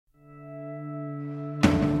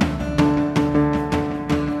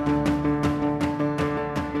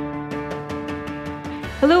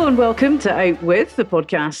Hello and welcome to Out With, the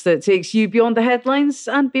podcast that takes you beyond the headlines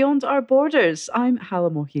and beyond our borders. I'm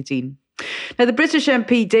Hala Mohyeddin. Now, the British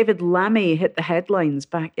MP David Lammy hit the headlines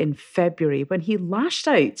back in February when he lashed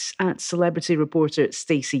out at celebrity reporter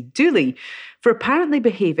Stacey Dooley for apparently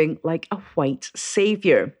behaving like a white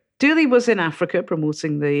saviour. Dooley was in Africa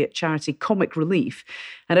promoting the charity Comic Relief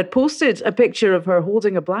and had posted a picture of her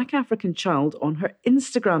holding a black African child on her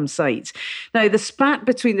Instagram site. Now, the spat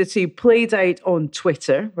between the two played out on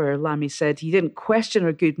Twitter, where Lammy said he didn't question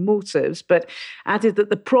her good motives, but added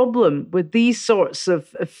that the problem with these sorts of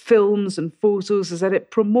films and photos is that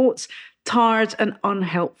it promotes tarred and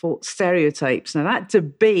unhelpful stereotypes. Now, that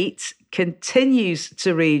debate continues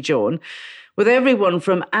to rage on, with everyone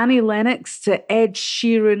from Annie Lennox to Ed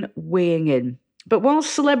Sheeran weighing in. But while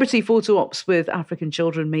celebrity photo ops with African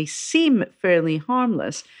children may seem fairly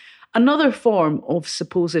harmless, another form of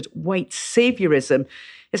supposed white saviorism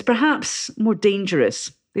is perhaps more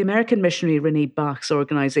dangerous. The American missionary Rene Bach's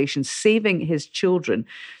organisation, Serving His Children,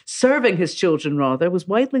 was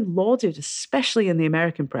widely lauded, especially in the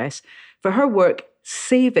American press, for her work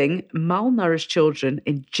saving malnourished children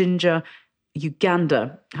in Jinja,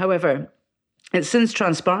 Uganda. However, it's since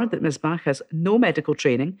transpired that Ms. Bach has no medical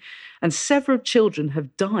training and several children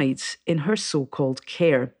have died in her so-called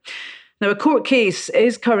care. Now, a court case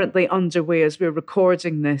is currently underway as we're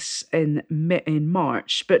recording this in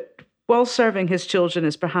March, but while Serving His Children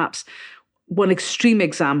is perhaps one extreme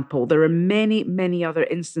example, there are many, many other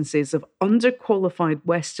instances of underqualified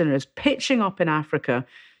Westerners pitching up in Africa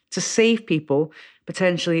to save people,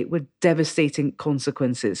 potentially with devastating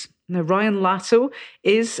consequences. Now, Ryan Latto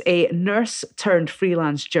is a nurse turned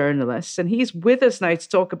freelance journalist, and he's with us now to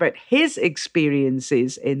talk about his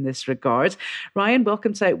experiences in this regard. Ryan,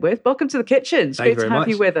 welcome to Out With. Welcome to the kitchen. It's great to have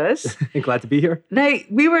you with us. Glad to be here. Now,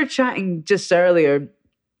 we were chatting just earlier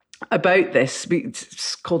about this.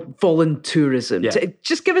 It's called voluntourism. Yeah.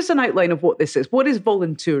 Just give us an outline of what this is. What is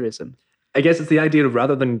voluntourism? I guess it's the idea of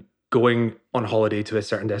rather than going on holiday to a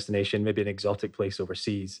certain destination, maybe an exotic place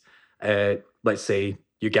overseas, let's say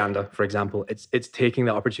Uganda, for example, it's taking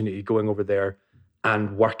the opportunity, going over there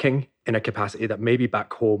and working in a capacity that maybe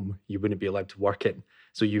back home you wouldn't be allowed to work in.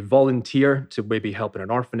 So you volunteer to maybe help in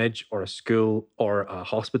an orphanage or a school or a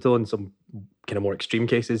hospital in some kind of more extreme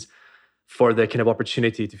cases for the kind of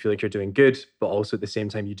opportunity to feel like you're doing good, but also at the same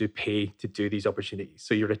time you do pay to do these opportunities.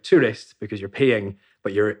 So you're a tourist because you're paying,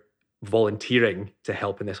 but you're volunteering to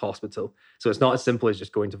help in this hospital. So it's not as simple as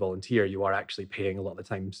just going to volunteer. You are actually paying a lot of the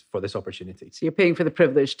times for this opportunity. So you're paying for the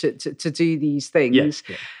privilege to do these things.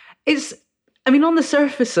 Yeah. On the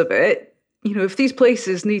surface of it, if these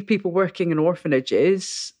places need people working in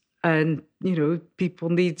orphanages and, people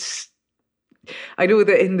need... I know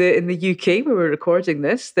that in the UK, where we're recording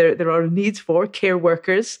this, there are needs for care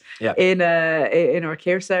workers in our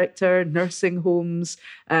care sector. Nursing homes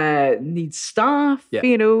need staff.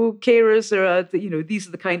 Carers are these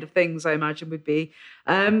are the kind of things I imagine would be.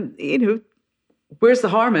 Where's the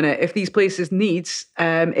harm in it if these places need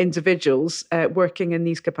individuals working in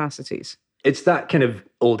these capacities? It's that kind of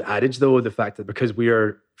old adage, though, the fact that because we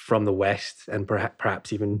are from the West and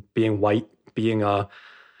perhaps even being white, being a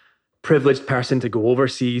privileged person to go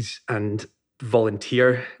overseas and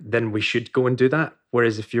volunteer, then we should go and do that.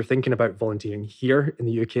 Whereas if you're thinking about volunteering here in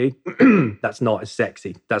the UK, that's not as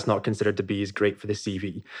sexy. That's not considered to be as great for the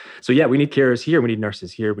CV. So yeah, we need carers here, we need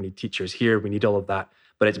nurses here, we need teachers here, we need all of that.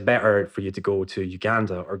 But it's better for you to go to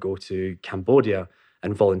Uganda or go to Cambodia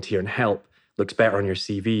and volunteer and help. Looks better on your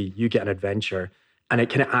CV. You get an adventure. And it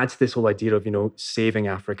kind of adds to this whole idea of, saving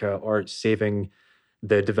Africa or saving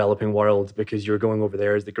the developing world, because you're going over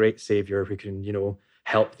there as the great savior who can,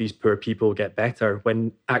 help these poor people get better,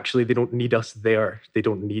 when actually they don't need us there. They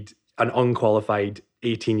don't need an unqualified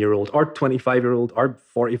 18-year-old or 25-year-old or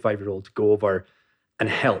 45-year-old to go over and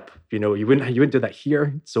help. You wouldn't do that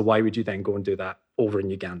here. So why would you then go and do that over in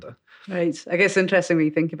Uganda? Right. I guess interesting when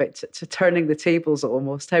you think about to turning the tables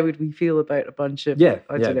almost. How would we feel about a bunch of, I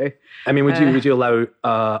don't know. I mean, would you allow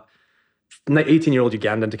 18-year-old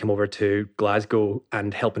Ugandan to come over to Glasgow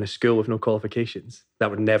and help in a school with no qualifications? That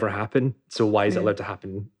would never happen. So why is it allowed to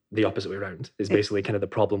happen the opposite way around is basically kind of the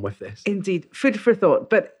problem with this. Indeed. Food for thought.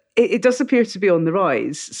 But it does appear to be on the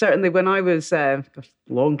rise. Certainly when I was, a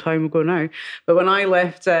long time ago now, but when I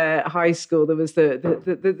left high school, there was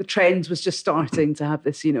the trend was just starting to have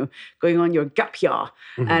this, going on your gap year.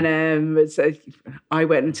 Mm-hmm. And I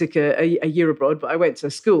went and took a year abroad, but I went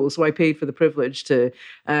to school, so I paid for the privilege to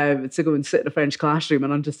go and sit in a French classroom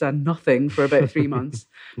and understand nothing for about 3 months.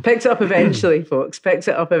 Picked it up eventually, folks, but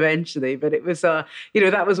it was,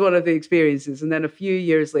 that was one of the experiences. And then a few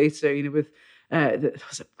years later, with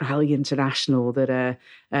was it Rally International that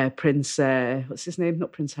Prince, what's his name?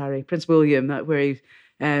 Not Prince Harry, Prince William, that where he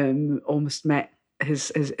almost met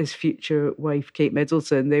his future wife, Kate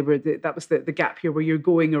Middleton. That was the gap year where you're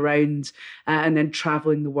going around and then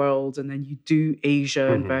traveling the world, and then you do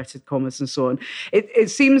Asia, inverted commas, and so on.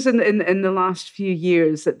 It seems in the last few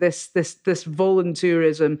years that this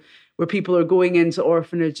volunteerism, where people are going into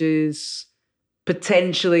orphanages,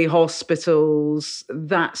 potentially hospitals,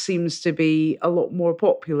 that seems to be a lot more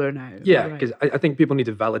popular now. Yeah, because I think people need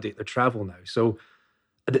to validate their travel now. So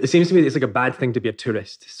it seems to me that it's like a bad thing to be a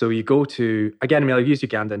tourist. So you go to, again, I mean, I've used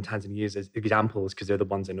Uganda and Tanzania as examples because they're the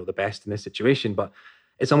ones I know the best in this situation, but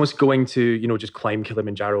it's almost going to, just climb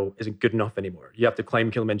Kilimanjaro isn't good enough anymore. You have to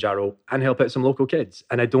climb Kilimanjaro and help out some local kids.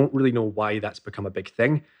 And I don't really know why that's become a big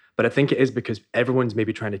thing, but I think it is because everyone's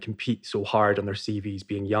maybe trying to compete so hard on their CVs,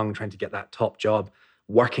 being young, trying to get that top job.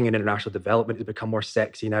 Working in international development has become more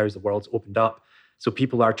sexy now as the world's opened up. So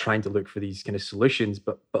people are trying to look for these kind of solutions,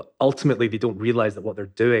 but ultimately they don't realize that what they're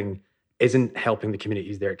doing isn't helping the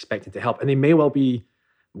communities they're expecting to help. And they may well be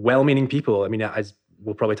well-meaning people. I mean, as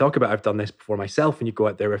we'll probably talk about, I've done this before myself, and you go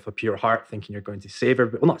out there with a pure heart thinking you're going to save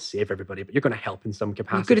everybody. Well, not save everybody, but you're going to help in some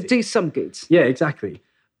capacity. You're going to do some good. Yeah, exactly.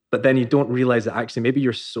 But then you don't realize that actually maybe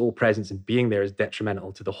your sole presence in being there is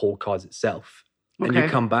detrimental to the whole cause itself. Okay. And you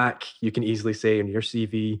come back, you can easily say in your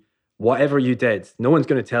CV, whatever you did, no one's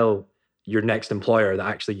going to tell your next employer that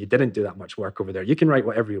actually you didn't do that much work over there. You can write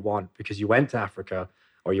whatever you want because you went to Africa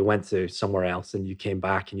or you went to somewhere else and you came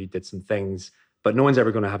back and you did some things, but no one's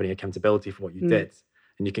ever going to have any accountability for what you did.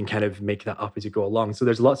 And you can kind of make that up as you go along. So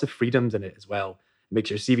there's lots of freedoms in it as well. It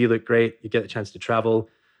makes your CV look great. You get the chance to travel.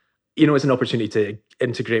 It's an opportunity to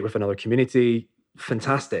integrate with another community.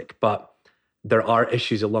 Fantastic. But there are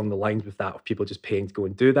issues along the lines with that of people just paying to go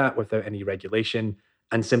and do that without any regulation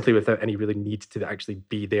and simply without any really need to actually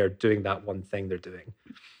be there doing that one thing they're doing.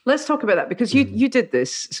 Let's talk about that because you did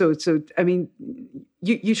this. So I mean,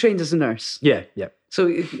 you trained as a nurse. Yeah.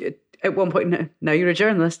 So at one point, now you're a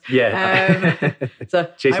journalist. Yeah.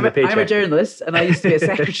 So I'm a journalist, and I used to be a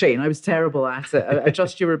secretary, and I was terrible at it. I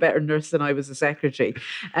trust you were a better nurse than I was a secretary.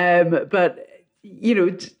 But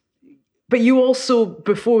you also,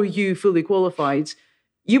 before you fully qualified,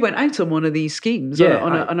 you went out on one of these schemes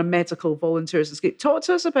on a medical volunteerism scheme. Talk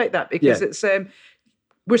to us about that because it's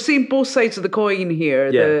we're seeing both sides of the coin here.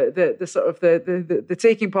 Yeah. The sort of the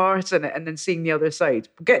taking part in it and then seeing the other side.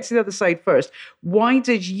 We'll get to the other side first. Why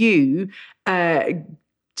did you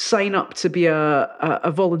sign up to be a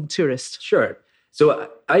volunteerist? Sure.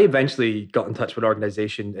 So I eventually got in touch with an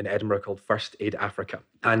organisation in Edinburgh called First Aid Africa,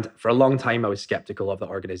 and for a long time I was skeptical of the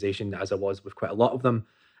organisation, as I was with quite a lot of them.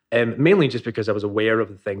 Mainly just because I was aware of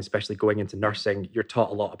the things, especially going into nursing. You're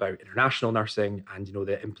taught a lot about international nursing and,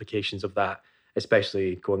 the implications of that,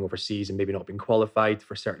 especially going overseas and maybe not being qualified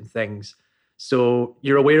for certain things. So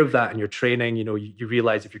you're aware of that and you're training, you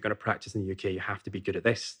realize if you're going to practice in the UK, you have to be good at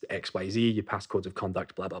this, X, Y, Z, you pass codes of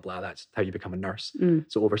conduct, blah, blah, blah. That's how you become a nurse.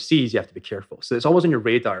 So overseas, you have to be careful. So it's always on your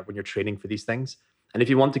radar when you're training for these things. And if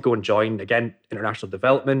you want to go and join, again, international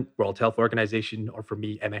development, World Health Organization, or for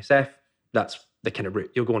me, MSF, that's the kind of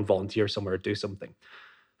route. You'll go and volunteer somewhere or do something.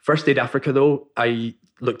 First Aid Africa, though, I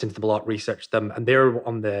looked into them a lot, researched them, and they're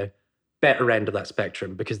on the better end of that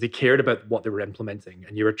spectrum because they cared about what they were implementing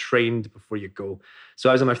and you were trained before you go. So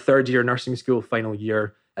I was in my third year nursing school, final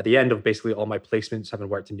year, at the end of basically all my placements, having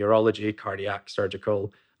worked in neurology, cardiac,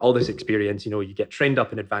 surgical, all this experience, you get trained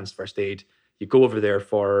up in advanced first aid, you go over there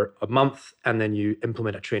for a month and then you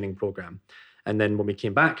implement a training program. And then when we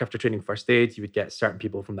came back after training first aid, you would get certain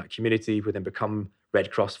people from that community who then become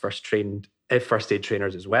Red Cross first aid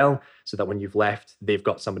trainers as well, so that when you've left, they've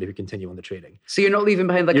got somebody who continue on the training. So you're not leaving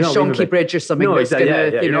behind like a donkey bridge or something. No, exactly.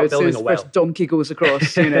 You're not building a well. First donkey goes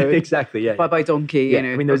across, Exactly, yeah. Bye-bye donkey, yeah.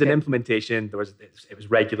 I mean, there was an implementation, it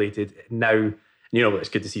was regulated. Now, it's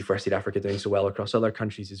good to see First Aid Africa doing so well across other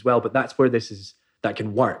countries as well, but that's where that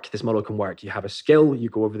can work. This model can work. You have a skill, you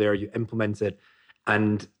go over there, you implement it,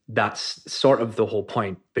 and that's sort of the whole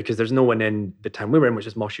point, because there's no one in the town we were in, which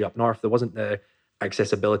is Moshi up north. There wasn't the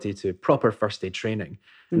accessibility to proper first aid training.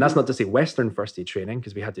 And that's not to say Western first aid training,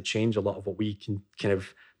 because we had to change a lot of what we can kind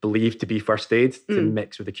of believe to be first aid to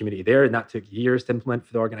mix with the community there. And that took years to implement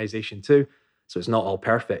for the organization too. So it's not all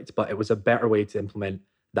perfect, but it was a better way to implement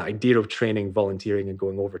the idea of training, volunteering, and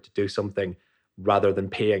going over to do something rather than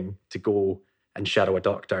paying to go and shadow a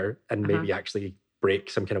doctor and maybe actually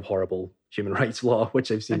break some kind of horrible human rights law,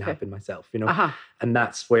 which I've seen happen myself, And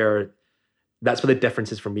that's where the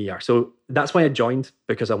differences for me are. So that's why I joined,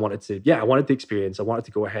 because I wanted the experience. I wanted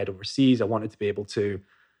to go ahead overseas. I wanted to be able to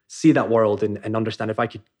see that world and understand if I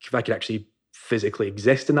could actually physically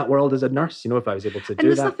exist in that world as a nurse, if I was able to do that. And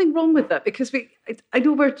there's nothing wrong with that, because I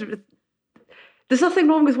know there's nothing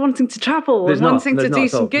wrong with wanting to travel and wanting to do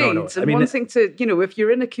some gigs and wanting to, if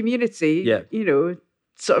you're in a community,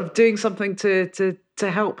 sort of doing something to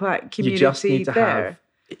help that community. You just need to have,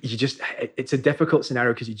 it's a difficult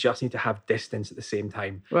scenario because you just need to have distance at the same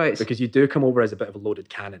time. Right. Because you do come over as a bit of a loaded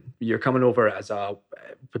cannon. You're coming over as a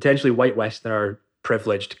potentially white Westerner,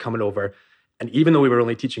 privileged, coming over. And even though we were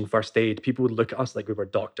only teaching first aid, people would look at us like we were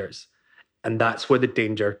doctors. And that's where the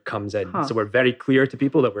danger comes in. So we're very clear to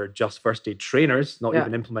people that we're just first aid trainers, not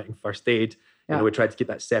even implementing first aid. We tried to keep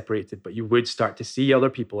that separated, but you would start to see other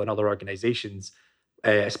people in other organizations,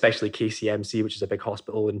 especially KCMC, which is a big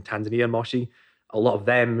hospital in Tanzania, Moshi. A lot of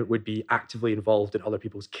them would be actively involved in other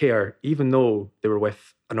people's care, even though they were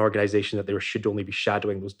with an organization that they should only be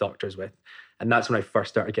shadowing those doctors with. And that's when I first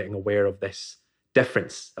started getting aware of this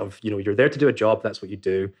difference of, you're there to do a job, that's what you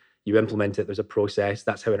do. You implement it, there's a process,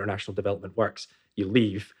 that's how international development works. You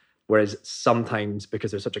leave. Whereas sometimes,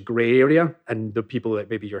 because there's such a gray area and the people that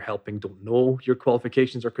maybe you're helping don't know your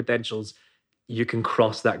qualifications or credentials, you can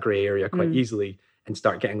cross that gray area quite easily and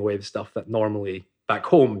start getting away with stuff that normally back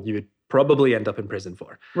home you would probably end up in prison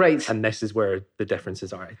for. Right. And this is where the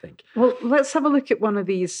differences are, I think. Well, let's have a look at one of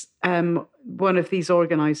these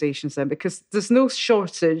organizations then, because there's no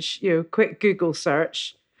shortage, quick Google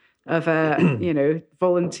search of,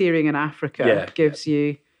 volunteering in Africa gives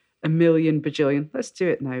you a million bajillion. Let's do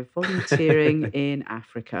it now. Volunteering in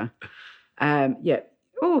Africa.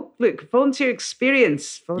 Oh, look, volunteer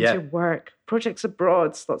experience, volunteer work, projects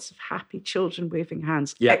abroad, lots of happy children waving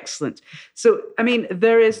hands. Yeah. Excellent. So,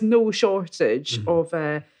 there is no shortage of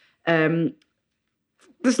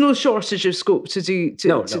there's no shortage of scope to do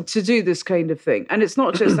to do this kind of thing. And it's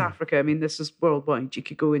not just Africa. This is worldwide. You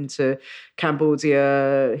could go into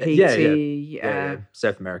Cambodia, Haiti,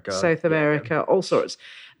 South America, all sorts.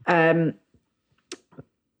 But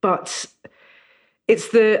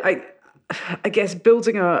it's I guess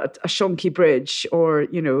building a shonky bridge or,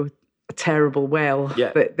 a terrible well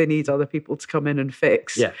that they need other people to come in and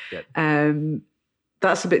fix. That's a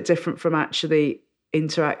bit different from actually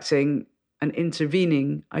interacting and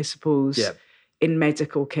intervening, I suppose, in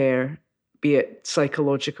medical care, be it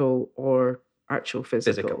psychological or actual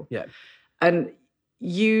physical. And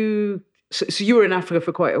so you were in Africa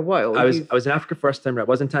for quite a while. I was in Africa first time round. I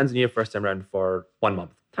was in Tanzania first time round for 1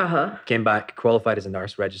 month. Came back, qualified as a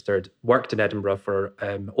nurse, registered, worked in Edinburgh for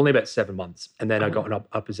only about 7 months. And then I got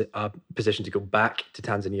a position to go back to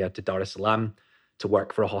Tanzania, to Dar es Salaam, to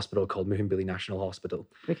work for a hospital called Muhimbili National Hospital.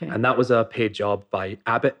 Okay. And that was a paid job by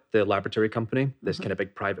Abbott, the laboratory company, this kind of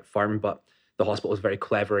big private firm. But the hospital was very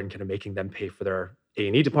clever in kind of making them pay for their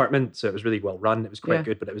A&E department. So it was really well run. It was quite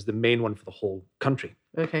good, but it was the main one for the whole country.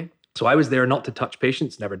 Okay. So I was there not to touch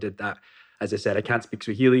patients, never did that. As I said, I can't speak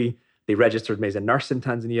Swahili. They registered me as a nurse in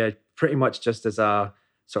Tanzania, pretty much just as a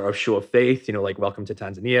sort of show of faith, like, welcome to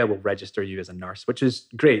Tanzania, we'll register you as a nurse, which is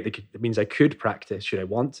great. It means I could practice should I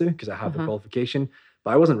want to, because I have the qualification,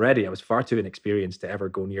 but I wasn't ready. I was far too inexperienced to ever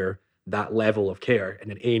go near that level of care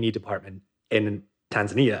in an A&E department in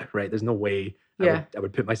Tanzania, right? There's no way I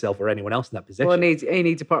would put myself or anyone else in that position. Well, an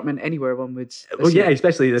A&E department anywhere one would. Well,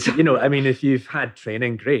 especially this, if you've had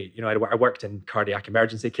training, great. I worked in cardiac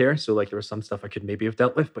emergency care, so there was some stuff I could maybe have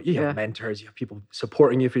dealt with, but you have mentors, you have people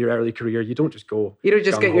supporting you for your early career. You don't just go. You don't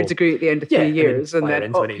just get your degree at the end of 3 years and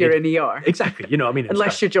then you're in ER. Exactly.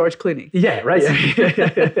 Unless you're George Clooney. Yeah, right.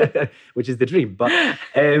 Which is the dream. But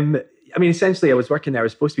essentially I was working there. I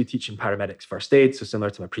was supposed to be teaching paramedics first aid, so similar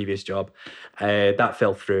to my previous job. That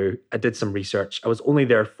fell through. I did some research. I was only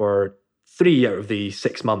there for 3 out of the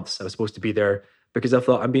 6 months I was supposed to be there because I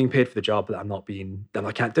thought I'm being paid for the job that I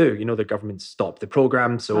can't do. The government stopped the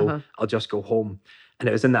program, so I'll just go home. And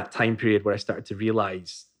it was in that time period where I started to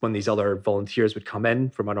realize when these other volunteers would come in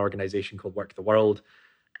from an organization called Work the World,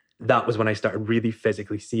 that was when I started really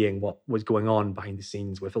physically seeing what was going on behind the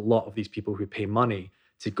scenes with a lot of these people who pay money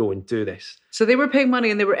to go and do this. So they were paying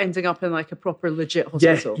money and they were ending up in a proper legit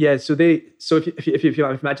hospital. Yeah. So if you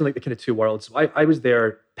imagine the kind of two worlds. So I was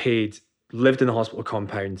there, paid, lived in the hospital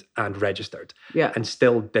compound and registered. Yeah. And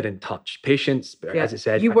still didn't touch patients. As I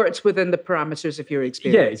said, you worked within the parameters of your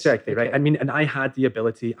experience. Yeah, exactly. Okay. Right. And I had the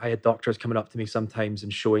ability. I had doctors coming up to me sometimes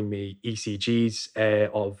and showing me ECGs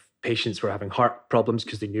of patients who were having heart problems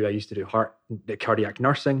because they knew I used to do cardiac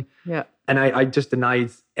nursing. Yeah. And I just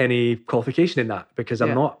denied any qualification in that because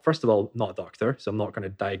I'm not, first of all, not a doctor, so I'm not going to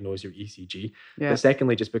diagnose your ECG. Yeah. But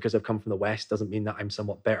secondly, just because I've come from the West doesn't mean that I'm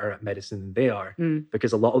somewhat better at medicine than they are.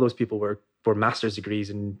 Because a lot of those people were master's degrees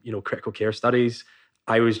in, critical care studies.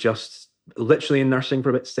 I was just literally in nursing for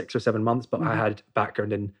about 6 or 7 months, but I had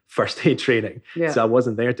background in first aid training. Yeah. So I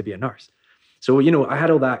wasn't there to be a nurse. So, I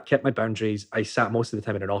had all that, kept my boundaries. I sat most of the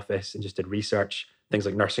time in an office and just did research, things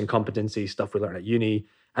like nursing competency, stuff we learned at uni,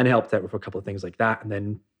 and helped out with a couple of things like that. And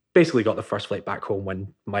then basically got the first flight back home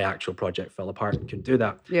when my actual project fell apart and couldn't do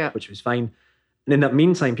that, which was fine. And in that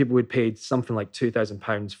meantime, people would pay something like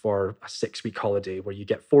 £2,000 for a 6-week holiday where you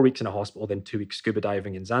get 4 weeks in a hospital, then 2 weeks scuba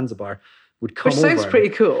diving in Zanzibar. Would come Which sounds pretty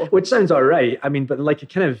cool. Which sounds all right. I mean, but like a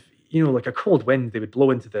kind of, like a cold wind, they would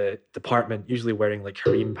blow into the department, usually wearing like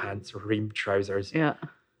harem pants or harem trousers. Yeah.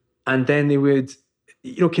 And then they would,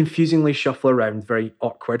 confusingly shuffle around, very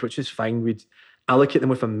awkward, which is fine. We'd allocate them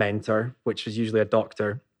with a mentor, which was usually a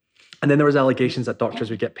doctor. And then there was allegations that doctors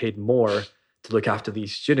would get paid more to look after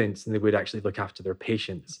these students than they would actually look after their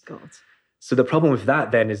patients. God. So the problem with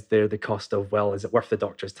that then is the cost of, well, is it worth the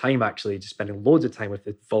doctor's time actually just spending loads of time with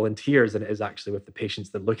the volunteers than it is actually with the patients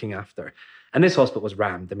they're looking after? And this hospital was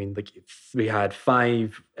rammed. I mean, like we had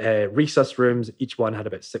 5 resus rooms. Each one had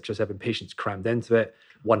about 6 or 7 patients crammed into it.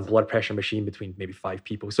 1 blood pressure machine between maybe 5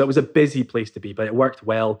 people. So it was a busy place to be, but it worked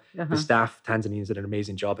well. The staff, Tanzanians, did an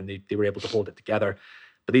amazing job and they were able to hold it together.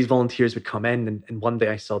 But these volunteers would come in and one day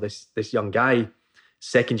I saw this young guy,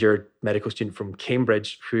 second-year medical student from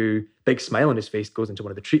Cambridge, who, big smile on his face, goes into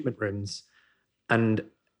one of the treatment rooms, and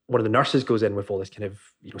one of the nurses goes in with all this kind of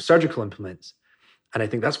surgical implements. And I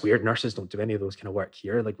think that's weird. Nurses don't do any of those kind of work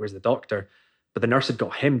here. Like, where's the doctor? But the nurse had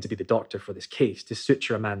got him to be the doctor for this case, to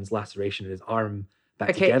suture a man's laceration in his arm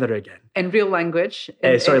back together again. In real language?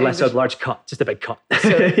 Less a large cut, just a big cut.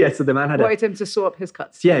 So so the man had wanted him to sew up his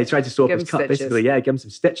cuts. Yeah, he tried to sew up his cut, stitches. basically. Yeah, give him some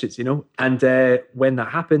stitches, And when that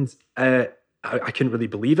happened, I couldn't really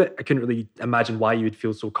believe it. I couldn't really imagine why you would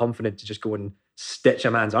feel so confident to just go and stitch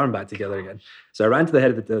a man's arm back together again. So I ran to the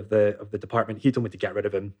head of the department. He told me to get rid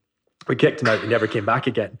of him. We kicked him out. He never came back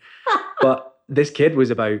again. But this kid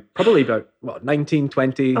was probably about 19,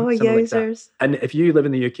 20, something like that. And if you live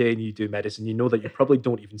in the UK and you do medicine, you know that you probably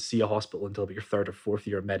don't even see a hospital until about your 3rd or 4th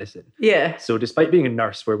year of medicine. Yeah. So despite being a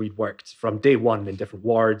nurse where we'd worked from day one in different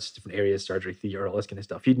wards, different areas, surgery, theatre, all this kind of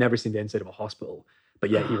stuff, he'd never seen the inside of a hospital. But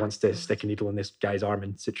yet he wants to stick a needle in this guy's arm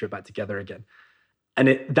and suture it back together again.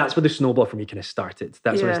 And that's where the snowball for me kind of started.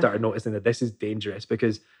 That's when I started noticing that this is dangerous,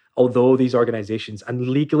 because although these organizations, and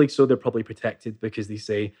legally so, they're probably protected because they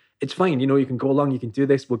say, it's fine, you can go along, you can do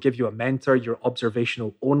this, we'll give you a mentor, you're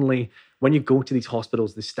observational only. When you go to these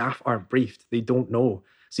hospitals, the staff aren't briefed, they don't know.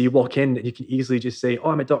 So you walk in and you can easily just say,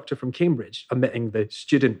 I'm a doctor from Cambridge, omitting the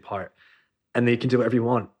student part, and they can do whatever you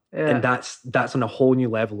want. Yeah. And that's on a whole new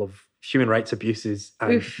level of human rights abuses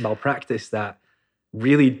and malpractice that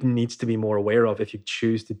really needs to be more aware of if you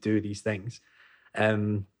choose to do these things.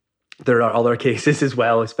 There are other cases as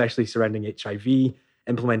well, especially surrounding HIV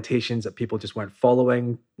implementations that people just weren't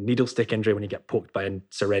following. Needle stick injury when you get poked by a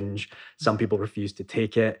syringe. Some people refused to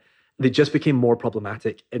take it. They just became more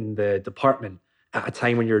problematic in the department at a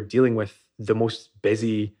time when you're dealing with the most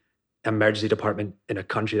busy emergency department in a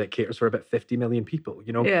country that caters for about 50 million people.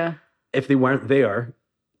 Yeah. If they weren't there,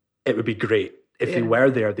 it would be great. If they were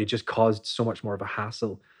there, they just caused so much more of a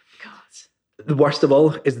hassle. God. The worst of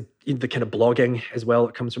all is the kind of blogging as well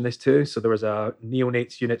that comes from this too. So there was a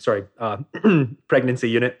pregnancy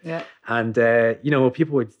unit. Yeah. And,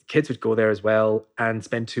 kids would go there as well and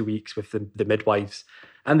spend 2 weeks with the midwives.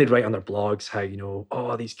 And they'd write on their blogs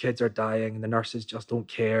how, these kids are dying and the nurses just don't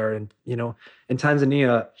care. And, in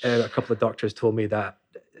Tanzania, a couple of doctors told me that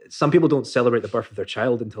some people don't celebrate the birth of their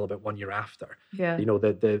child until about 1 year after. Yeah.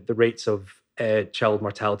 The rates of child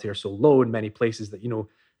mortality are so low in many places that,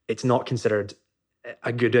 it's not considered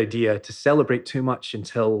a good idea to celebrate too much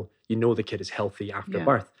until the kid is healthy after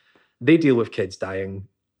birth. They deal with kids dying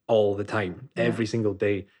all the time, every single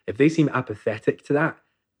day. If they seem apathetic to that,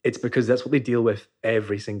 it's because that's what they deal with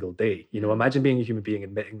every single day. Imagine being a human being,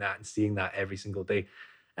 admitting that and seeing that every single day.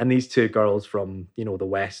 And these 2 girls from, the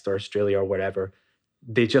West or Australia or wherever,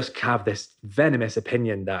 they just have this venomous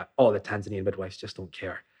opinion that, the Tanzanian midwives just don't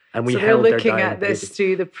care. And we they're looking at this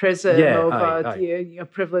through the prism of a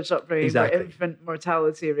privileged upbringing, where infant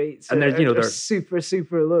mortality rates are super,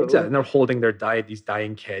 super low. Exactly. And they're holding these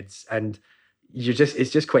dying kids, and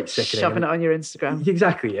it's just quite sickening. Shoving it on your Instagram.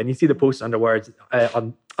 Exactly. And you see the posts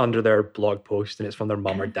under their blog post, and it's from their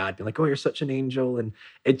mum or dad being like, "Oh, you're such an angel," and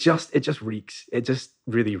it just reeks. It just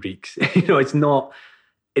really reeks.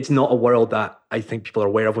 It's not a world that I think people are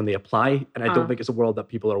aware of when they apply. And I don't think it's a world that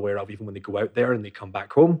people are aware of even when they go out there and they come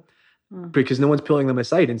back home. Because no one's pulling them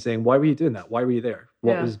aside and saying, why were you doing that? Why were you there?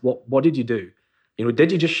 What did you do?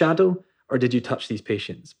 Did you just shadow or did you touch these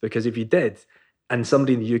patients? Because if you did, and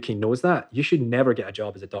somebody in the UK knows that, you should never get a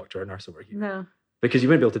job as a doctor or nurse over here. No. because you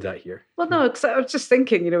wouldn't be able to do that here. Well, no, because I was just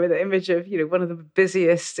thinking, with the image of, one of the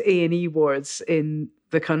busiest A&E wards in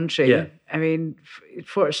the country. Yeah. I mean,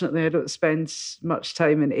 fortunately, I don't spend much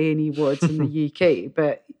time in A&E wards in the UK,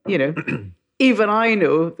 but, even I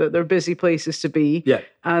know that they're busy places to be. Yeah.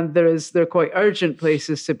 And they're quite urgent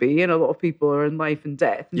places to be, and a lot of people are in life and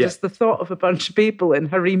death. And just the thought of a bunch of people in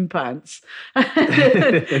harem pants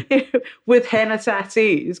with henna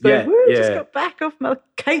tattoos going, just got back off my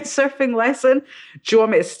kite surfing lesson. Do you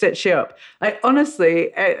want me to stitch you up?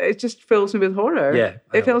 Honestly, it just fills me with horror. Yeah,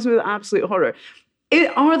 it fills me with absolute horror.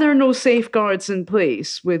 Are there no safeguards in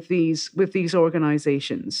place with these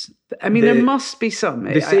organisations? I mean, there must be some.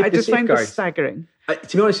 I just find this staggering.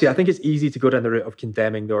 To be honest with you, I think it's easy to go down the route of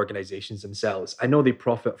condemning the organisations themselves. I know they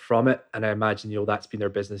profit from it, and I imagine that's been their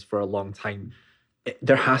business for a long time.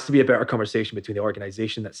 There has to be a better conversation between the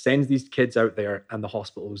organisation that sends these kids out there and the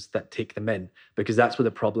hospitals that take them in, because that's what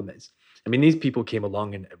the problem is. I mean, these people came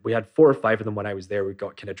along, and we had 4 or 5 of them when I was there. We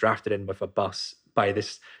got kind of drafted in with a bus by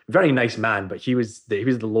this very nice man, but he was the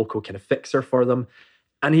local kind of fixer for them.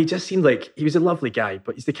 And he just seemed like he was a lovely guy,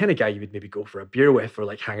 but he's the kind of guy you would maybe go for a beer with or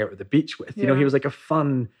like hang out at the beach with. He was like a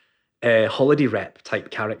fun holiday rep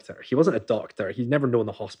type character. He wasn't a doctor. He'd never known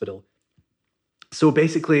the hospital. So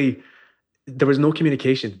basically, there was no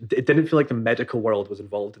communication. It didn't feel like the medical world was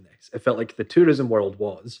involved in this. It felt like the tourism world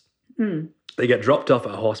was. They get dropped off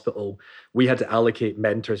at a hospital. We had to allocate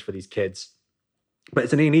mentors for these kids. But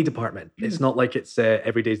it's an A&E department. It's not like it's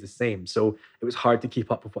every day is the same. So it was hard to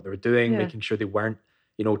keep up with what they were doing, making sure they weren't,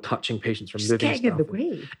 touching patients from moving getting stuff. in the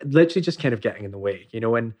way. Literally just kind of getting in the way,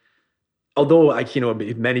 and although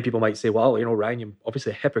many people might say, well, Ryan, you're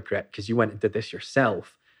obviously a hypocrite because you went and did this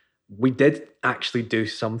yourself. We did actually do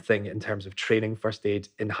something in terms of training first aid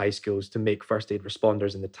in high schools to make first aid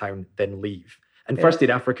responders in the town then leave. And First Aid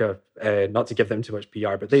Africa, not to give them too much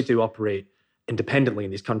PR, but they do operate independently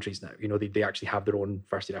in these countries now. They actually have their own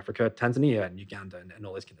First Aid Africa, Tanzania and Uganda and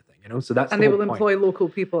all this kind of thing, so that's and they will employ local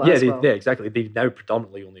people as well. Yeah, exactly. They now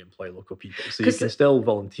predominantly only employ local people. So you can still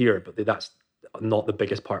volunteer, but that's not the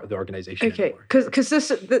biggest part of the organisation anymore.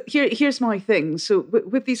 Because here's my thing. So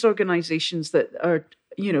with these organisations that are,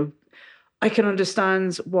 I can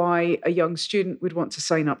understand why a young student would want to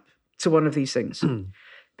sign up to one of these things.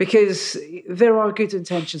 Because there are good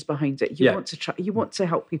intentions behind it. You want to try. You want to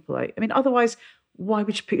help people out. I mean, otherwise, why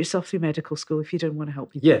would you put yourself through medical school if you don't want to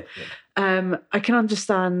help people? I can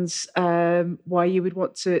understand why you would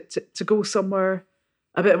want to go somewhere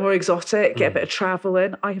a bit more exotic, get a bit of travel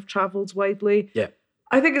in. I have travelled widely.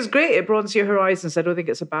 I think it's great. It broadens your horizons. I don't think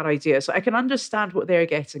it's a bad idea. So I can understand what they're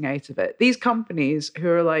getting out of it. These companies who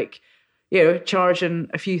are like, charging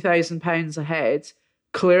a few £1,000s a head,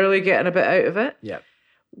 clearly getting a bit out of it.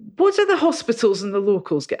 What do the hospitals and the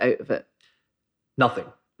locals get out of it? Nothing,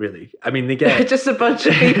 really. I mean, they get just a bunch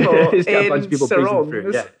of people in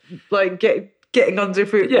sarongs, like getting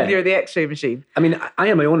underfoot near the X-ray machine. I mean, I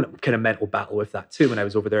had my own kind of mental battle with that too when I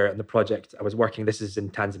was over there on the project I was working. This is in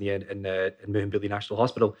Tanzania in Muhimbili National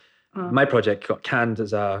Hospital. My project got canned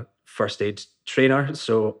as a first aid trainer,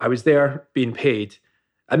 so I was there being paid.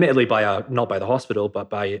 Admittedly, not by the hospital, but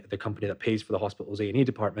by the company that pays for the hospital's A&E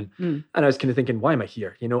department. And I was kind of thinking, why am I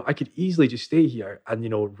here? I could easily just stay here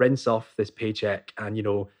and, rinse off this paycheck and,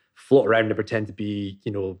 float around and pretend to be,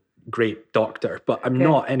 great doctor. But I'm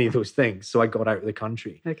not any of those things. So I got out of the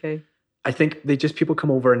country. I think people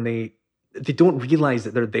come over and they don't realize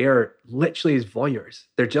that they're there literally as voyeurs.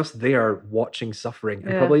 They're just there watching suffering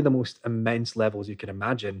at probably the most immense levels you can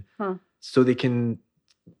imagine. So they can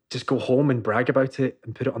just go home and brag about it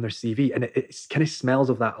and put it on their CV. And it kind of smells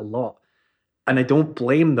of that a lot. And I don't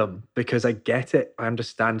blame them because I get it. I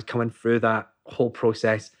understand coming through that whole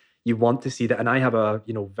process. You want to see that. And I have a,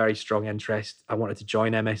 very strong interest. I wanted to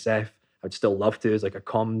join MSF. I'd still love to as like a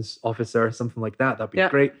comms officer, something like that. That'd be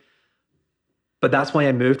great. But that's why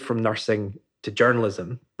I moved from nursing to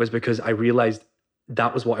journalism, was because I realized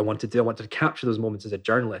that was what I wanted to do. I wanted to capture those moments as a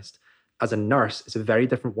journalist. As a nurse, it's a very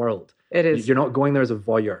different world. It is. You're not going there as a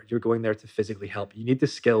voyeur. You're going there to physically help. You need the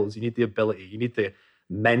skills. You need the ability. You need the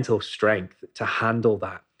mental strength to handle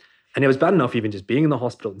that. And it was bad enough even just being in the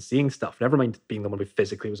hospital and seeing stuff, never mind being the one who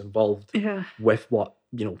physically was involved with what,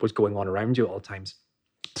 was going on around you at all times.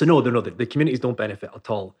 So no, the communities don't benefit at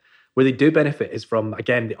all. Where they do benefit is from,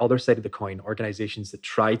 again, the other side of the coin, organizations that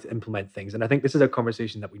try to implement things. And I think this is a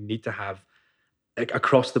conversation that we need to have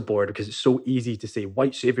across the board, because it's so easy to say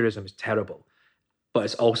white saviorism is terrible, but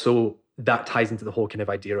it's also that ties into the whole kind of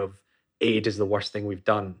idea of aid is the worst thing we've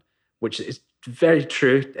done, which is very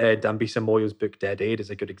true. Dambisa Moyo's book Dead Aid is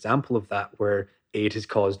a good example of that, where aid has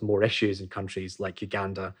caused more issues in countries like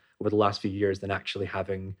Uganda over the last few years than actually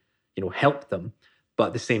having helped them. But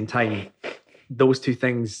at the same time, those two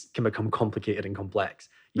things can become complicated and complex.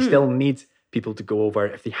 You still need people to go over,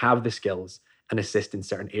 if they have the skills, and assist in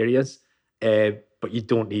certain areas. But you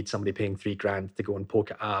don't need somebody paying $3,000 to go and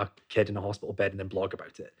poke at a kid in a hospital bed and then blog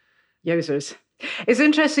about it. Yowzers. It's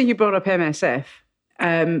interesting you brought up MSF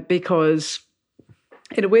because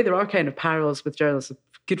in a way there are kind of parallels with journalists. A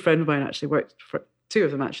good friend of mine actually worked for, two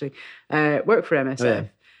of them actually, work for MSF. Oh, yeah.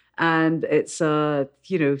 And it's,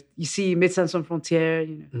 you see Médecins Sans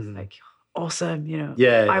Frontières, it's like, awesome,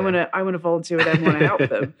 I want to volunteer with them, want to help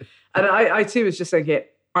them. And I too was just thinking,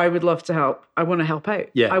 I would love to help. I want to help out.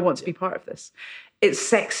 I want to be part of this. It's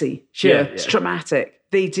sexy, it's dramatic.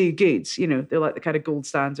 They do good, they're like the kind of gold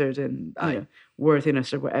standard and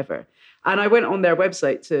worthiness or whatever. And I went on their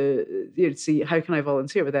website to see how can I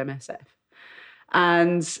volunteer with MSF.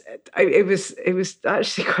 And it was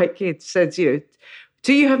actually quite good. It said,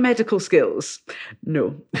 do you have medical skills?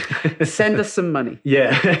 No. Send us some money.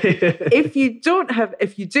 Yeah. If you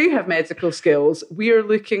do have medical skills, we are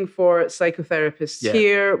looking for psychotherapists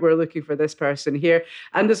here. We're looking for this person here.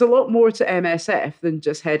 And there's a lot more to MSF than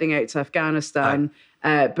just heading out to Afghanistan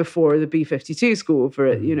before the B-52s go over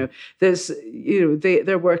it. There's,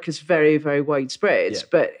 their work is very, very widespread. Yeah.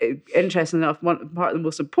 But interesting enough, one part of the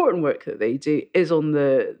most important work that they do is on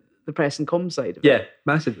the press and comm side of it. Yeah,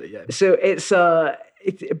 massively, yeah. So it's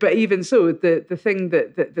but even so, the thing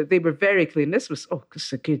that they were very clear, and this was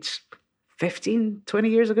it's a good 15, 20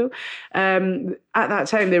 years ago. At that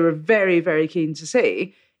time, they were very, very keen to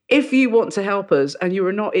say, if you want to help us and you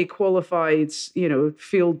are not a qualified,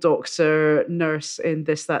 field doctor, nurse in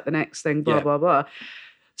this, that, the next thing, blah, blah, blah,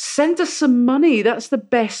 send us some money. That's the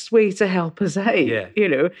best way to help us out,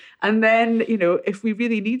 And then, if we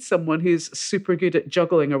really need someone who's super good at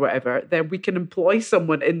juggling or whatever, then we can employ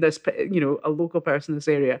someone in this, a local person in this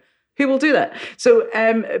area who will do that. So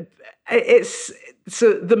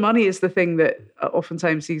so the money is the thing that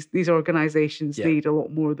oftentimes these organizations need a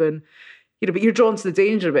lot more than, but you're drawn to the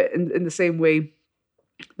danger of it in the same way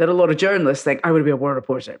that a lot of journalists think, I want to be a war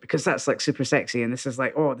reporter because that's like super sexy and this is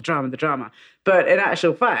like, the drama. But in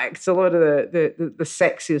actual fact, a lot of the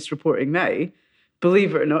sexiest reporting now,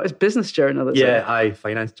 believe it or not, is business journalism. Yeah,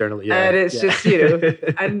 finance journalism. Yeah, and it's just,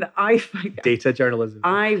 and I find... Data journalism.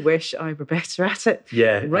 I wish I were better at it.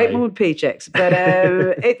 Yeah. Write my own paychecks. But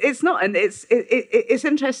it's not, and it's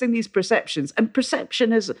interesting, these perceptions. And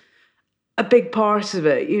perception is a big part of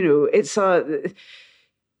it. It's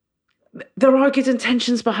there are good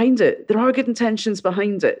intentions behind it.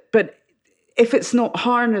 But if it's not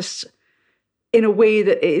harnessed in a way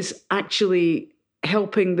that is actually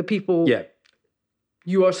helping the people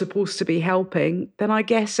you are supposed to be helping, then I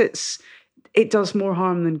guess it does more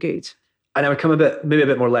harm than good. And I would come maybe a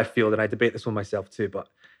bit more left field, and I debate this one myself too, but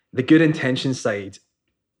the good intention side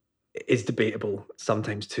is debatable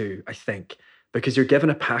sometimes too, I think, because you're given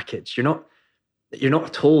a package. You're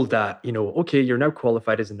not told that, okay, you're now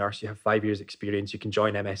qualified as a nurse, you have 5 years experience, you can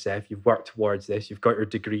join MSF, you've worked towards this, you've got your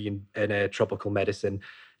degree in tropical medicine,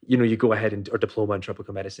 you go ahead or diploma in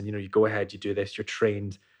tropical medicine, you go ahead, you do this, you're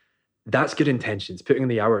trained. That's good intentions, putting in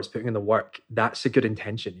the hours, putting in the work, that's a good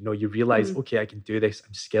intention. You realize, okay, I can do this,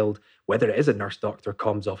 I'm skilled, whether it is a nurse, doctor,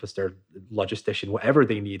 comms officer, logistician, whatever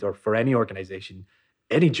they need, or for any organization,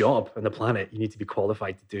 any job on the planet, you need to be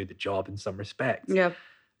qualified to do the job in some respects. Yeah.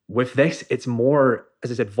 With this, it's more, as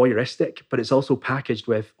I said, voyeuristic, but it's also packaged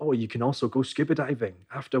with, you can also go scuba diving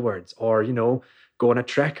afterwards, or, go on a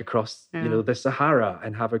trek across, the Sahara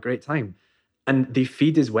and have a great time. And they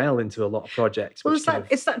feed as well into a lot of projects. Well, it's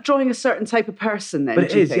that drawing a certain type of person then, but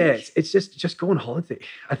it is, it's just go on holiday.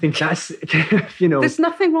 I think that's, There's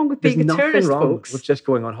nothing wrong with being a tourist, folks. With just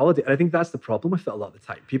going on holiday. And I think that's the problem with it a lot of the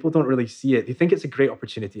time. People don't really see it. They think it's a great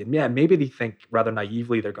opportunity. And maybe they think rather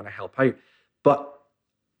naively they're going to help out. But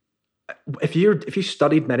if you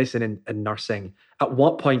studied medicine and nursing, at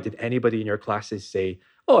what point did anybody in your classes say,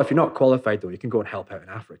 if you're not qualified though, you can go and help out in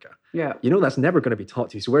Africa? Yeah. That's never going to be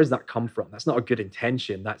taught to you. So where does that come from? That's not a good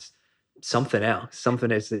intention. That's something else.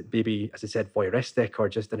 Something is maybe, as I said, voyeuristic or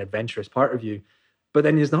just an adventurous part of you. But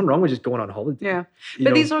then there's nothing wrong with just going on holiday. Yeah.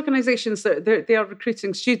 But these organizations, they are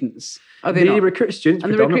recruiting students, are they not? They recruit students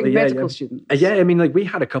and predominantly. They're recruiting medical students. Yeah, I mean, we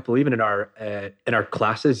had a couple, even in our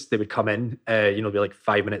classes, they would come in, be like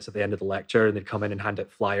 5 minutes at the end of the lecture, and they'd come in and hand out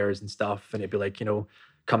flyers and stuff, and it'd be like,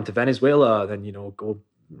 come to Venezuela, then, go,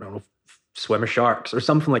 I don't know, swim with sharks or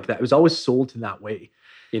something like that. It was always sold in that way,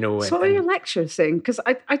 So what are your lecturers saying? Because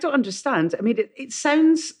I don't understand. I mean, it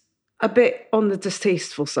sounds a bit on the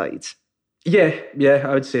distasteful side. Yeah,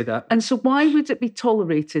 I would say that. And so why would it be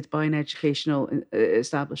tolerated by an educational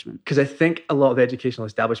establishment? Because I think a lot of educational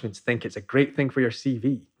establishments think it's a great thing for your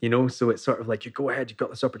CV, So it's sort of like, you go ahead, you've got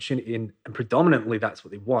this opportunity, and predominantly that's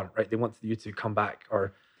what they want, right? They want you to come back,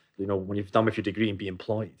 or, when you've done with your degree, and be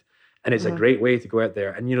employed. And it's a great way to go out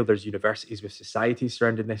there. And, there's universities with societies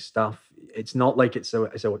surrounding this stuff. It's not like it's so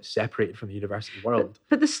separated from the university world.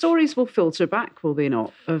 But the stories will filter back, will they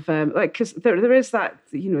not? Of because there is that,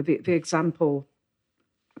 the example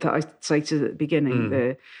that I cited at the beginning.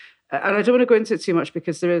 And I don't want to go into it too much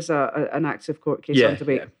because there is an active court case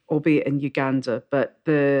underway, albeit in Uganda. But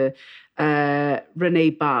the Renee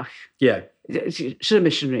Bach, she's a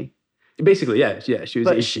missionary. Basically, yeah, she was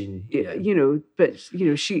 18.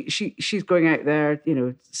 She's going out there,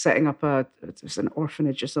 setting up an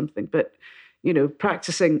orphanage or something, but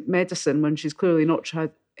practicing medicine when she's clearly not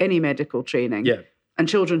had any medical training. Yeah, and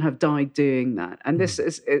children have died doing that. And this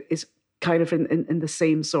is kind of in the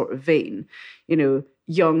same sort of vein.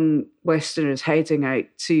 Young Westerners heading out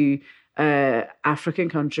to African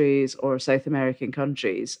countries or South American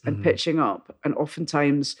countries and pitching up, and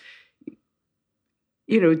oftentimes,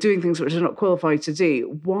 doing things which they're not qualified to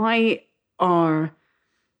do. Why are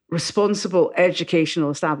responsible educational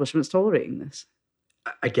establishments tolerating this?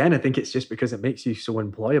 Again, I think it's just because it makes you so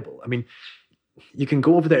employable. I mean, you can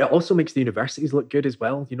go over there. It also makes the universities look good as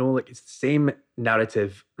well. It's the same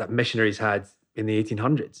narrative that missionaries had in the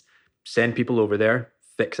 1800s. Send people over there,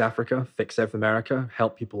 fix Africa, fix South America,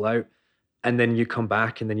 help people out. And then you come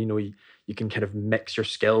back, and then, you can kind of mix your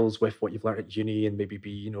skills with what you've learned at uni, and maybe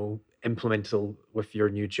be, implemental with your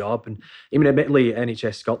new job. And admittedly,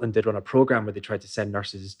 NHS Scotland did run a program where they tried to send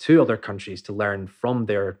nurses to other countries to learn from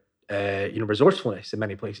their, resourcefulness in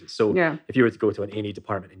many places. So if you were to go to an A&E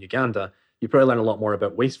department in Uganda, you probably learn a lot more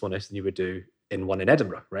about wastefulness than you would do in one in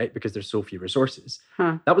Edinburgh, right? Because there's so few resources.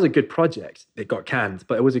 That was a good project. It got canned,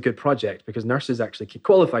 but it was a good project because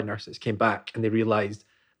qualified nurses came back, and they realized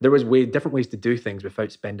there was different ways to do things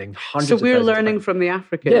without spending hundreds of thousands. So we're learning from the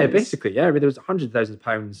Africans. Yeah, basically. Yeah, there was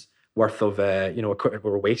 £100,000 worth of equipment we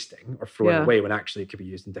were wasting or throwing away when actually it could be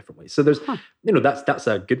used in different ways. So there's that's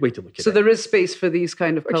a good way to look at it. So there is space for these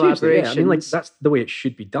kind of collaborations. Yeah. I mean, that's the way it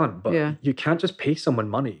should be done. But you can't just pay someone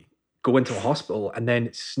money, go into a hospital, and then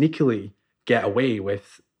sneakily get away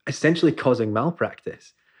with essentially causing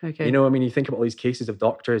malpractice. Okay. You think about all these cases of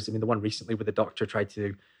doctors. The one recently where the doctor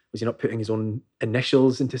was he not putting his own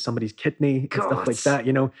initials into somebody's kidney and stuff like that,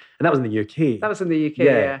 And that was in the UK. That was in the UK,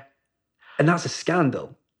 yeah. And that's a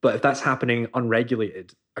scandal. But if that's happening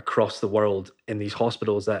unregulated across the world in these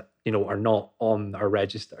hospitals that, are not on our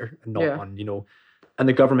register and not on, and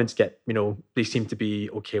the governments they seem to be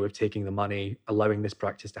okay with taking the money, allowing this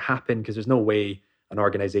practice to happen, because there's no way an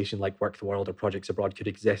organization like Work the World or Projects Abroad could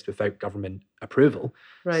exist without government approval.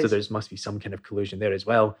 Right. So there must be some kind of collusion there as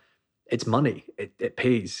well. It's money. It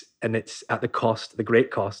pays, and it's at the great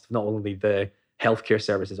cost of not only the healthcare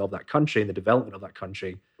services of that country and the development of that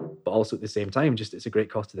country, but also at the same time, it's a great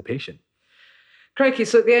cost to the patient. Crikey,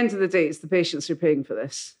 so at the end of the day, it's the patients who are paying for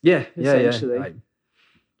this. Yeah.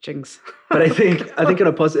 Jinx. But I think on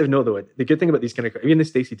a positive note, though, the good thing about these kind of, even the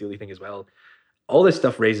Stacey Dooley thing as well, all this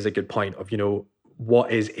stuff raises a good point of,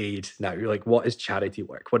 what is aid now? You're like, what is charity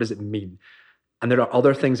work? What does it mean? And there are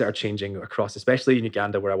other things that are changing across, especially in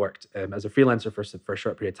Uganda, where I worked as a freelancer for a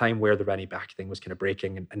short period of time, where the Rennie Bach thing was kind of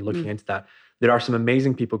breaking and looking into that. There are some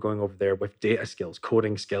amazing people going over there with data skills,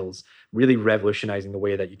 coding skills, really revolutionizing the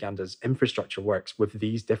way that Uganda's infrastructure works with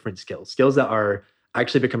these different skills that are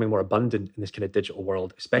actually becoming more abundant in this kind of digital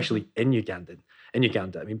world, especially in Uganda.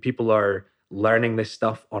 I mean, people are learning this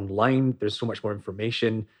stuff online. There's so much more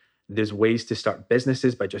information. There's ways to start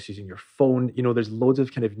businesses by just using your phone. There's loads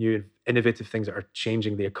of kind of new innovative things that are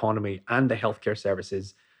changing the economy and the healthcare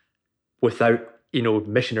services without,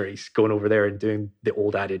 missionaries going over there and doing the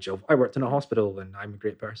old adage of, I worked in a hospital and I'm a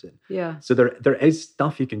great person. Yeah. So there is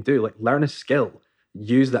stuff you can do, like learn a skill,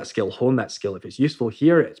 use that skill, hone that skill. If it's useful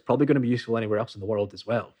here, it's probably going to be useful anywhere else in the world as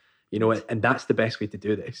well. And that's the best way to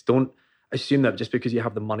do this. Don't assume that just because you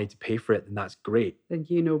have the money to pay for it, then that's great. Then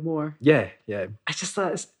you know more. Yeah. I just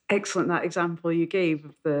thought it's excellent, that example you gave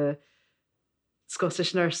of the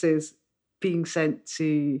Scottish nurses being sent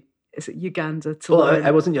to, is it Uganda to learn?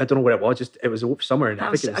 I don't know where it was, it was somewhere in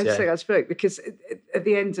Africa. I just think that's brilliant, because at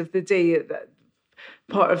the end of the day,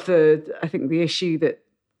 part of the issue that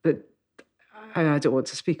I don't want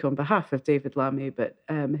to speak on behalf of David Lammy, but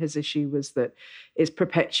his issue was that it's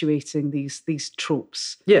perpetuating these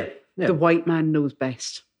tropes. Yeah. The white man knows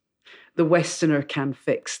best. The Westerner can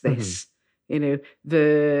fix this.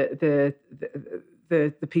 The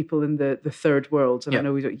the people in the third world. And I Yeah.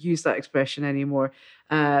 know we don't use that expression anymore,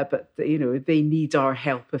 but they need our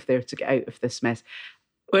help if they're to get out of this mess.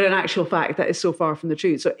 But in actual fact, that is so far from the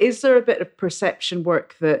truth. So is there a bit of perception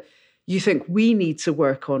work that you think we need to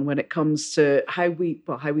work on when it comes to how we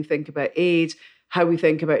think about aid, how we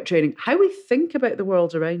think about training, how we think about the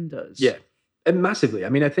world around us? Yeah, and massively. I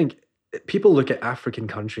mean, I think people look at African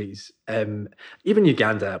countries, even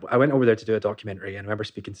Uganda. I went over there to do a documentary, and I remember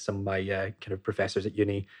speaking to some of my kind of professors at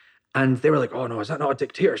uni, and they were like, "Oh no, is that not a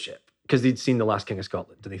dictatorship?" Because they'd seen The Last King of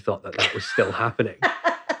Scotland, and they thought that was still happening.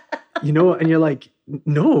 And you're like,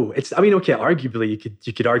 no, it's, I mean, okay, arguably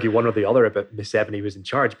you could argue one or the other about Museveni was in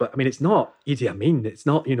charge, but I mean, it's not Idi Amin. It's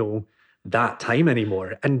not, that time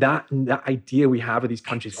anymore. And that idea we have of these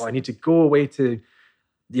countries, I need to go away to,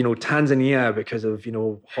 Tanzania because of,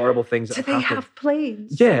 horrible things that have happened. Do they have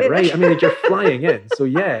planes? Yeah, right. I mean, like, you're flying in. So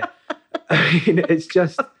yeah, I mean, it's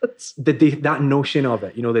just that notion of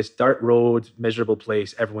it, this dirt road, miserable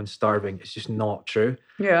place, everyone's starving. It's just not true.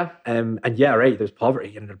 Yeah. And yeah, right. There's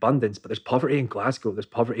poverty in abundance, but there's poverty in Glasgow. There's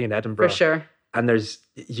poverty in Edinburgh. For sure. And there's,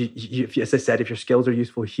 as I said, if your skills are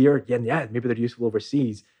useful here, yeah, maybe they're useful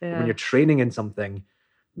overseas. Yeah. When you're training in something,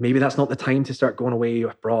 maybe that's not the time to start going away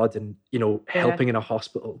abroad and, helping in a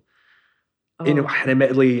hospital. And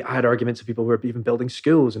admittedly, I had arguments with people who were even building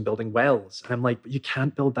schools and building wells. And I'm like, but you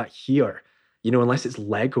can't build that here, unless it's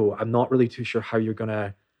Lego. I'm not really too sure how you're going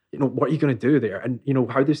to, what are you going to do there? And,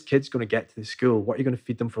 how this kid's going to get to the school? What are you going to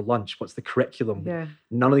feed them for lunch? What's the curriculum? Yeah.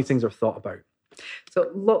 None of these things are thought about. So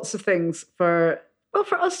lots of things for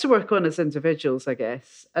us to work on as individuals, I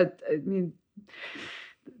guess. I mean,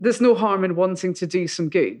 there's no harm in wanting to do some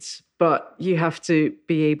good, but you have to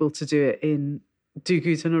be able to do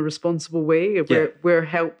good in a responsible way where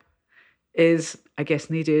help is, I guess,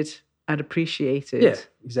 needed and appreciated. Yeah,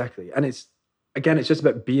 exactly. And it's just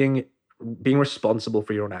about being responsible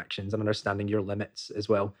for your own actions and understanding your limits as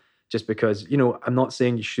well. Just because, I'm not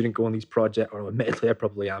saying you shouldn't go on these projects, or admittedly I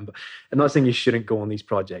probably am, but I'm not saying you shouldn't go on these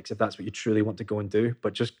projects if that's what you truly want to go and do,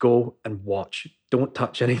 but just go and watch. Don't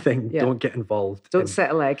touch anything. Yeah. Don't get involved. Don't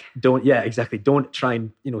set a leg. Don't try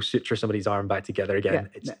and, suture somebody's arm back together again.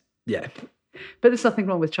 Yeah. But there's nothing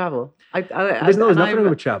wrong with travel. There's nothing wrong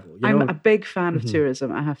with travel. I'm a big fan of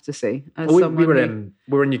tourism, I have to say. We were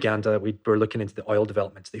in Uganda. We were looking into the oil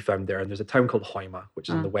developments they found there, and there's a town called Hoima, which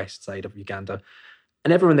is on the west side of Uganda.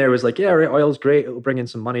 And everyone there was like, yeah, right, oil's great, it'll bring in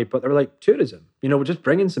some money. But they were like, tourism, we're just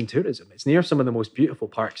bringing some tourism. It's near some of the most beautiful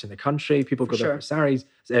parks in the country. People go there for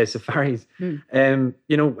safaris.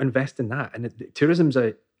 Invest in that. And tourism's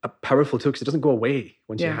a powerful tool because it doesn't go away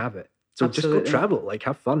once you have it. So Absolutely. Just go travel,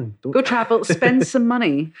 have fun. Go travel, spend some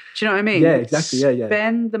money. Do you know what I mean? Yeah, exactly. Yeah.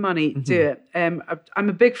 Spend the money, do it. I'm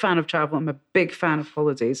a big fan of travel. I'm a big fan of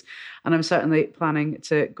holidays. And I'm certainly planning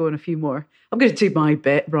to go on a few more. I'm going to do my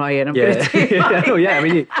bit, Ryan. I'm going to do my bit. I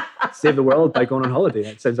mean, you save the world by going on holiday.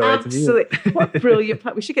 That sounds all right to me. Absolutely. What a brilliant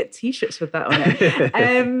plan. We should get T-shirts with that on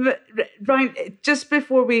it. Ryan, just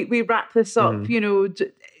before we wrap this up,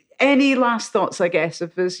 any last thoughts, I guess,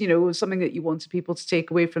 if there's, something that you wanted people to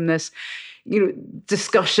take away from this,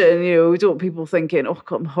 discussion, we don't want people thinking, oh,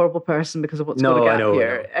 God, I'm a horrible person because of what's going on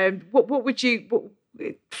here. What would you,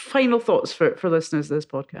 final thoughts for listeners of this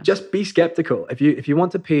podcast? Just be skeptical. If you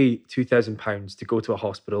want to pay £2,000 to go to a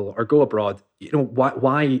hospital or go abroad,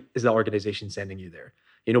 why is the organisation sending you there?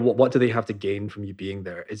 What do they have to gain from you being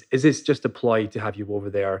there? Is this just a ploy to have you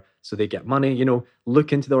over there so they get money?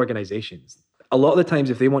 Look into the organisations. A lot of the times,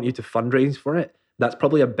 if they want you to fundraise for it, that's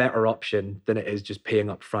probably a better option than it is just paying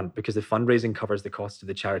up front, because the fundraising covers the cost of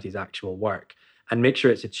the charity's actual work. And make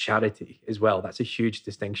sure it's a charity as well. That's a huge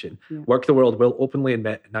distinction. Yeah. Work the World will openly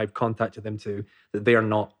admit, and I've contacted them too, that they are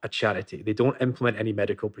not a charity. They don't implement any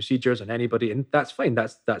medical procedures on anybody, and that's fine.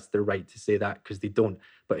 That's their right to say that, because they don't.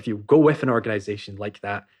 But if you go with an organization like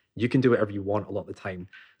that, you can do whatever you want a lot of the time.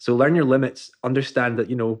 So learn your limits. Understand that,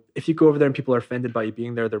 if you go over there and people are offended by you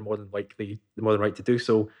being there, they're more than right to do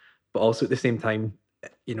so. But also at the same time,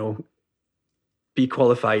 be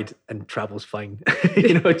qualified, and travel's fine.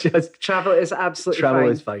 Just travel is absolutely fine. Travel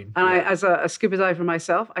is fine. And I, as a scuba diver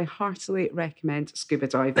myself, I heartily recommend scuba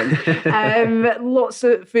diving. Lots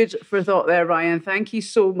of food for thought there, Ryan. Thank you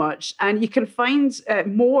so much. And you can find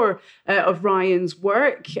more of Ryan's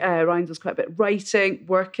work. Ryan does quite a bit of writing,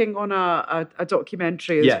 working on a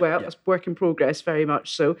documentary as well. It's work in progress, very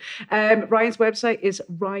much so. Ryan's website is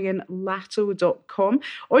ryanlatto.com,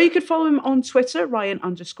 or you could follow him on Twitter,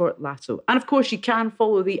 Ryan_Latto. And of course, you can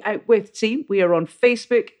follow the Out With team. We are on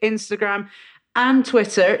Facebook, Instagram, and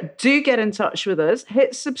Twitter. Do get in touch with us.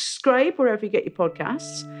 Hit subscribe wherever you get your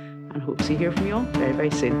podcasts, and hope to hear from you all very, very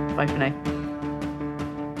soon. Bye for now.